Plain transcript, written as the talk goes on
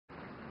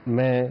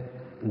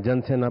मैं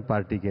जनसेना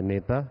पार्टी के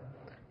नेता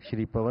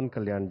श्री पवन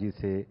कल्याण जी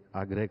से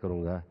आग्रह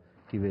करूंगा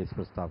कि वे इस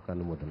प्रस्ताव का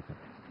अनुमोदन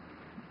करें।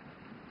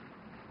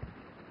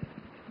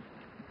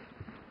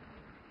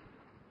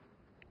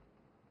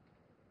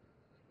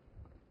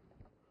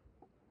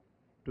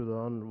 To the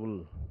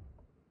Honorable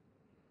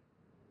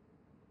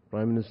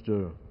Prime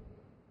Minister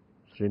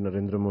Shri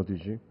Narendra Modi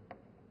ji,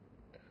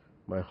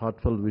 my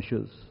heartfelt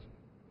wishes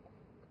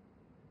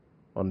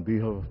on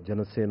behalf of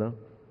Janasena,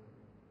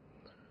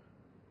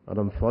 and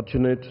I'm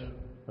fortunate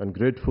and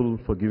grateful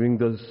for giving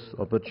this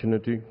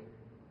opportunity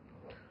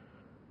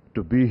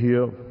to be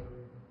here.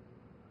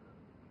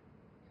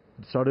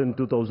 It started in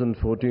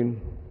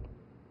 2014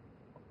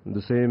 in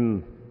the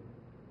same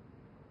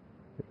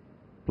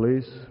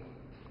place.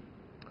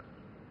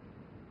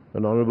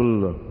 And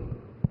Honorable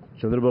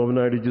Chandrababu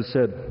Naidu ji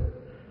said,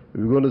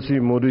 we're going to see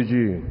Modi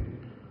ji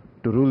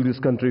to rule this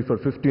country for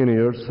 15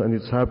 years, and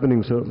it's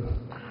happening, sir.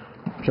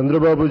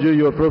 Chandrababu ji,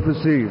 your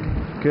prophecy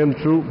came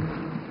true.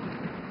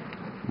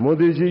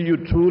 Modi ji, you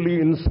truly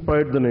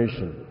inspired the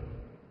nation.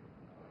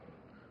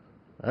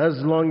 As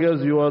long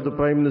as you are the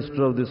Prime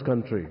Minister of this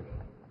country,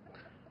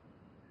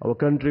 our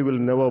country will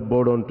never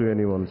bow down to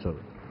anyone, sir.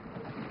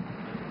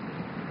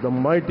 The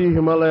mighty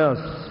Himalayas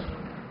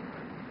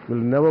will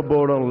never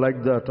bow down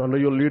like that. Under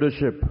your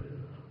leadership,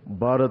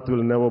 Bharat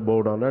will never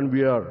bow down. And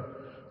we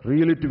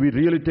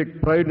really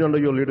take pride under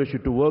your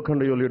leadership, to work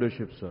under your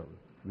leadership, sir.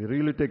 We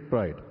really take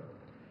pride.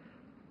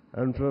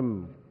 And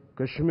from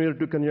Kashmir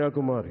to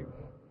Kanyakumari,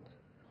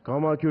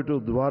 Kamakya to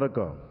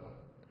Dwaraka,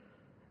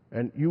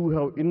 and you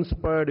have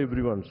inspired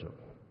everyone, sir.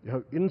 You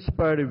have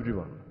inspired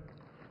everyone.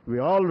 We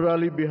all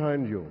rally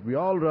behind you. We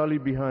all rally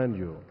behind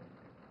you.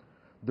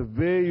 The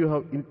way you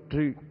have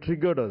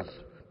triggered us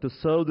to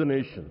serve the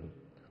nation,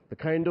 the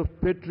kind of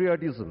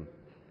patriotism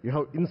you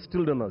have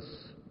instilled in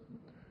us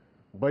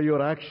by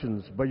your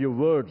actions, by your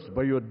words,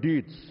 by your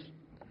deeds,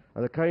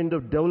 and the kind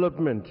of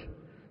development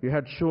you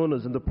had shown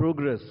us in the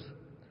progress.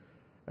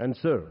 And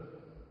sir,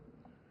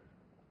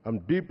 I'm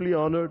deeply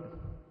honored,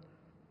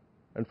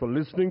 and for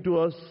listening to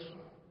us,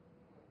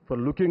 for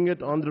looking at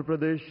Andhra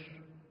Pradesh.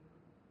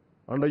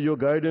 Under your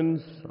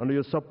guidance, under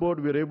your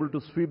support, we were able to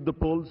sweep the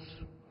polls.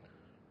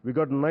 We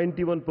got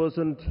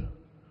 91%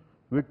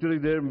 victory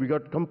there. We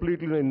got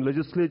completely, in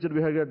legislature,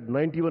 we had got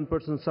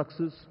 91%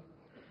 success.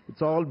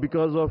 It's all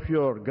because of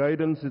your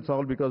guidance. It's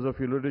all because of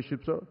your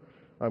leadership, sir.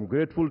 I'm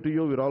grateful to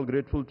you. We're all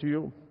grateful to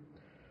you.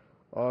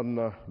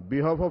 On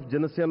behalf of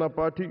Janasena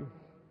Party,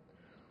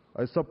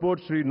 I support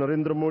Shri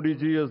Narendra Modi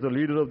ji as the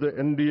leader of the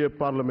NDA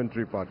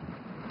Parliamentary Party.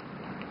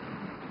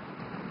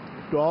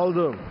 To all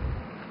the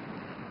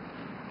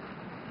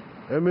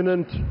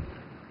eminent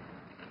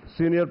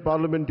senior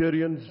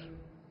parliamentarians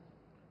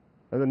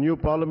and the new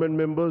parliament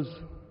members,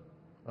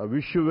 I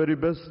wish you very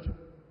best.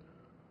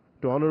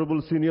 To honorable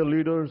senior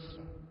leaders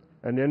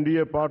and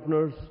NDA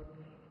partners,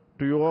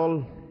 to you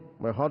all,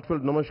 my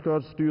heartfelt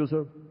namaskars to you,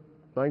 sir.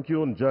 Thank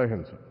you and Jai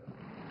Hind, sir.